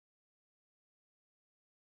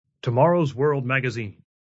Tomorrow's World Magazine,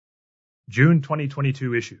 June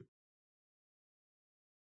 2022 issue.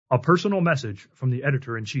 A personal message from the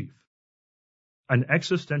editor-in-chief. An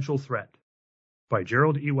existential threat by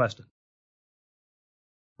Gerald E. Weston.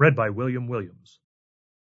 Read by William Williams.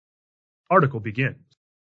 Article begins.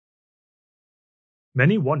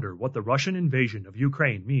 Many wonder what the Russian invasion of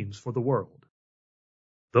Ukraine means for the world.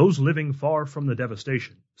 Those living far from the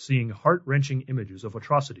devastation, seeing heart-wrenching images of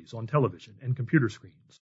atrocities on television and computer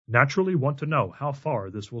screens, naturally want to know how far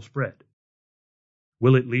this will spread.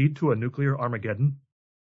 Will it lead to a nuclear Armageddon?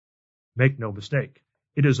 Make no mistake,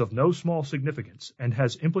 it is of no small significance and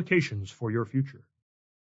has implications for your future.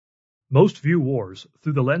 Most view wars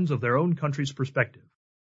through the lens of their own country's perspective.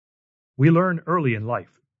 We learn early in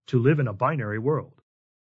life to live in a binary world.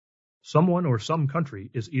 Someone or some country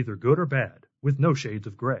is either good or bad, with no shades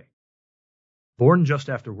of gray. Born just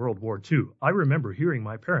after World War II, I remember hearing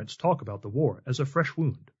my parents talk about the war as a fresh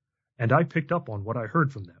wound, and I picked up on what I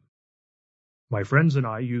heard from them. My friends and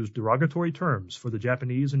I used derogatory terms for the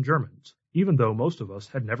Japanese and Germans, even though most of us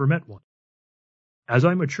had never met one. As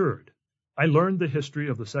I matured, I learned the history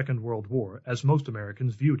of the Second World War as most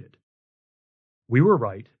Americans viewed it. We were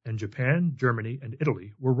right, and Japan, Germany, and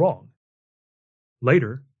Italy were wrong.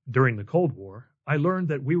 Later, during the Cold War, I learned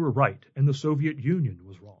that we were right and the Soviet Union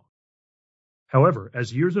was wrong. However,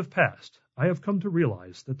 as years have passed, I have come to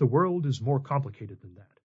realize that the world is more complicated than that.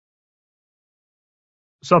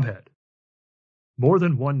 Subhead: More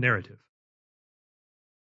than one narrative.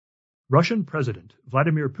 Russian President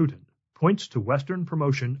Vladimir Putin points to Western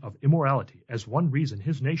promotion of immorality as one reason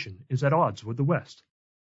his nation is at odds with the West.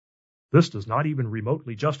 This does not even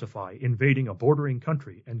remotely justify invading a bordering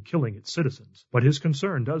country and killing its citizens, but his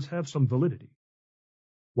concern does have some validity.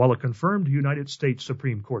 While a confirmed United States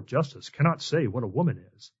Supreme Court justice cannot say what a woman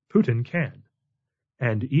is, Putin can.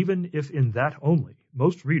 And even if in that only,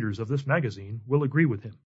 most readers of this magazine will agree with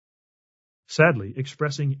him. Sadly,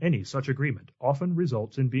 expressing any such agreement often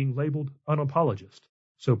results in being labeled an apologist,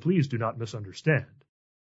 so please do not misunderstand.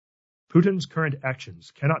 Putin's current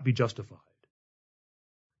actions cannot be justified.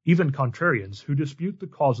 Even contrarians who dispute the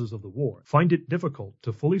causes of the war find it difficult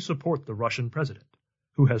to fully support the Russian president,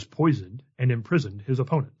 who has poisoned and imprisoned his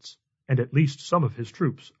opponents, and at least some of his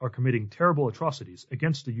troops are committing terrible atrocities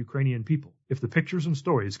against the Ukrainian people, if the pictures and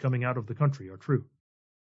stories coming out of the country are true.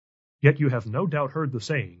 Yet you have no doubt heard the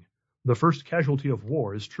saying, the first casualty of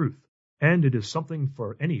war is truth, and it is something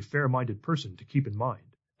for any fair-minded person to keep in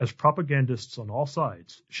mind, as propagandists on all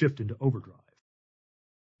sides shift into overdrive.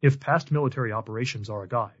 If past military operations are a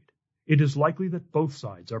guide, it is likely that both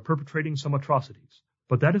sides are perpetrating some atrocities,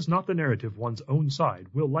 but that is not the narrative one's own side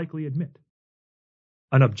will likely admit.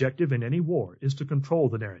 An objective in any war is to control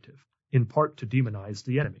the narrative, in part to demonize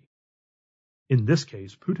the enemy. In this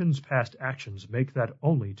case, Putin's past actions make that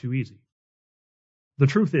only too easy. The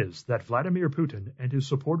truth is that Vladimir Putin and his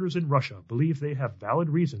supporters in Russia believe they have valid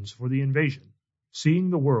reasons for the invasion, seeing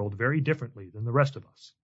the world very differently than the rest of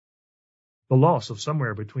us. The loss of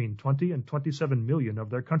somewhere between 20 and 27 million of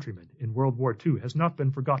their countrymen in World War II has not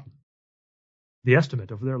been forgotten. The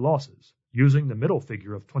estimate of their losses, using the middle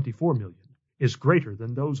figure of 24 million, is greater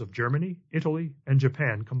than those of Germany, Italy, and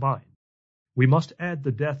Japan combined. We must add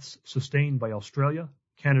the deaths sustained by Australia,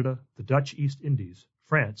 Canada, the Dutch East Indies,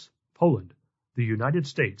 France, Poland, the United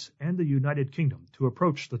States, and the United Kingdom to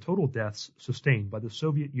approach the total deaths sustained by the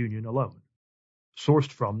Soviet Union alone.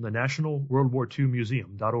 Sourced from the National World War II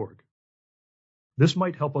Museum.org. This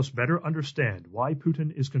might help us better understand why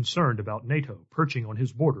Putin is concerned about NATO perching on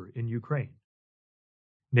his border in Ukraine.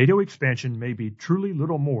 NATO expansion may be truly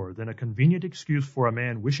little more than a convenient excuse for a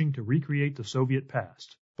man wishing to recreate the Soviet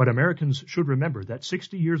past, but Americans should remember that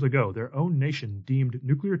 60 years ago their own nation deemed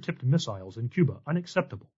nuclear-tipped missiles in Cuba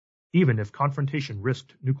unacceptable, even if confrontation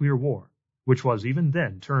risked nuclear war, which was even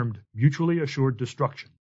then termed mutually assured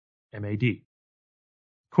destruction, MAD.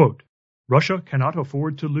 Quote, Russia cannot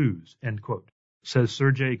afford to lose, end quote, says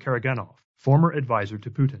Sergei Karaganov, former advisor to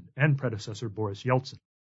Putin and predecessor Boris Yeltsin.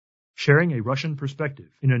 Sharing a Russian perspective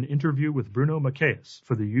in an interview with Bruno Macias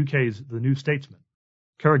for the UK's The New Statesman,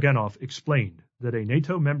 Karaganov explained that a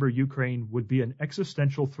NATO member Ukraine would be an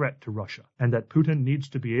existential threat to Russia and that Putin needs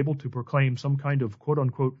to be able to proclaim some kind of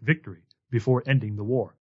quote-unquote victory before ending the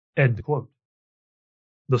war, end quote.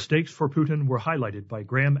 The stakes for Putin were highlighted by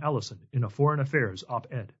Graham Allison in a Foreign Affairs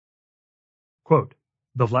op-ed. Quote,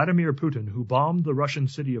 the Vladimir Putin who bombed the Russian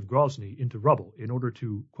city of Grozny into rubble in order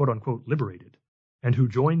to quote-unquote liberate it, and who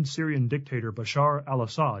joined Syrian dictator Bashar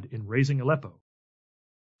al-Assad in razing Aleppo,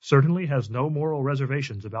 certainly has no moral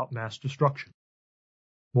reservations about mass destruction.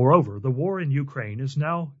 Moreover, the war in Ukraine is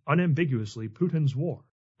now unambiguously Putin's war,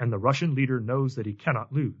 and the Russian leader knows that he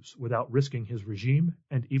cannot lose without risking his regime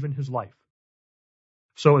and even his life.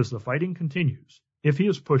 So as the fighting continues, if he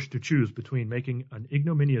is pushed to choose between making an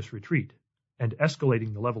ignominious retreat and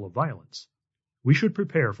escalating the level of violence, we should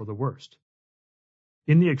prepare for the worst.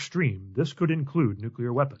 In the extreme, this could include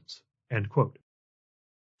nuclear weapons." End quote.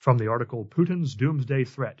 From the article Putin's Doomsday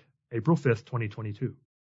Threat, April 5, 2022.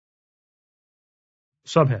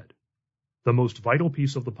 Subhead: The most vital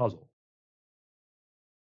piece of the puzzle.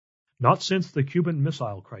 Not since the Cuban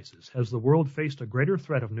Missile Crisis has the world faced a greater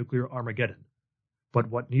threat of nuclear Armageddon, but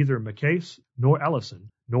what neither McCase, nor Allison,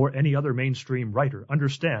 nor any other mainstream writer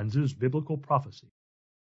understands is biblical prophecy.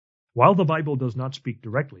 While the Bible does not speak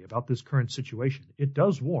directly about this current situation, it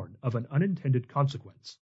does warn of an unintended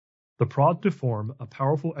consequence: the prod to form a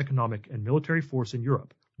powerful economic and military force in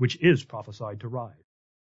Europe, which is prophesied to rise.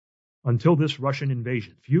 Until this Russian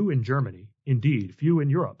invasion, few in Germany, indeed few in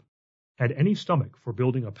Europe, had any stomach for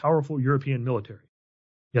building a powerful European military.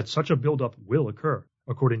 Yet such a buildup will occur,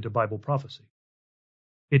 according to Bible prophecy.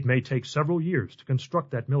 It may take several years to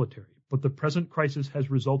construct that military, but the present crisis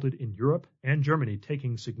has resulted in Europe and Germany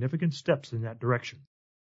taking significant steps in that direction.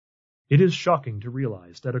 It is shocking to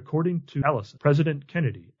realize that according to Allison, President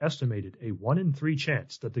Kennedy estimated a 1 in 3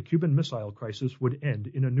 chance that the Cuban Missile Crisis would end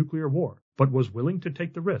in a nuclear war, but was willing to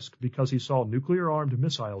take the risk because he saw nuclear-armed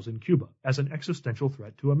missiles in Cuba as an existential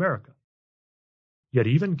threat to America. Yet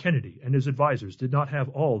even Kennedy and his advisors did not have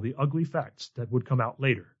all the ugly facts that would come out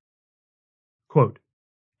later. Quote,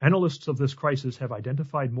 "Analysts of this crisis have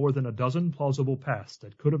identified more than a dozen plausible paths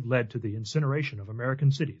that could have led to the incineration of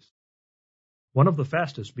American cities. One of the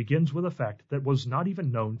fastest begins with a fact that was not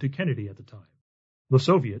even known to Kennedy at the time. The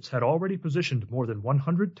Soviets had already positioned more than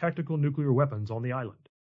 100 tactical nuclear weapons on the island.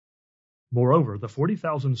 Moreover, the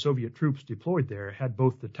 40,000 Soviet troops deployed there had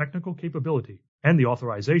both the technical capability and the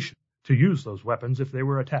authorization to use those weapons if they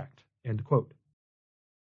were attacked." End quote.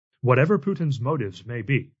 Whatever Putin's motives may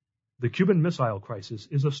be, the Cuban Missile Crisis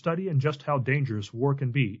is a study in just how dangerous war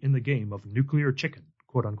can be in the game of nuclear chicken,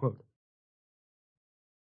 quote unquote.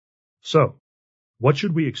 So, what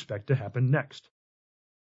should we expect to happen next?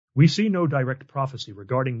 We see no direct prophecy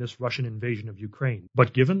regarding this Russian invasion of Ukraine,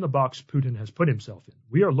 but given the box Putin has put himself in,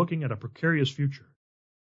 we are looking at a precarious future.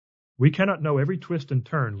 We cannot know every twist and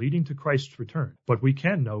turn leading to Christ's return, but we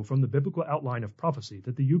can know from the biblical outline of prophecy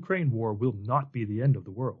that the Ukraine war will not be the end of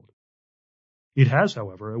the world. It has,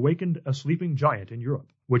 however, awakened a sleeping giant in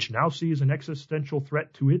Europe, which now sees an existential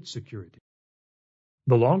threat to its security.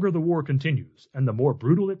 The longer the war continues, and the more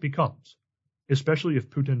brutal it becomes, especially if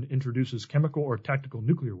Putin introduces chemical or tactical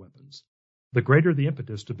nuclear weapons, the greater the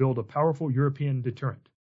impetus to build a powerful European deterrent.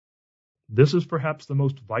 This is perhaps the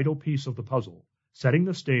most vital piece of the puzzle, setting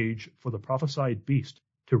the stage for the prophesied beast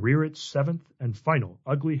to rear its 7th and final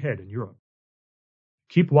ugly head in Europe.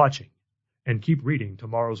 Keep watching, and keep reading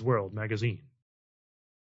Tomorrow's World magazine.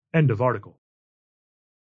 End of article.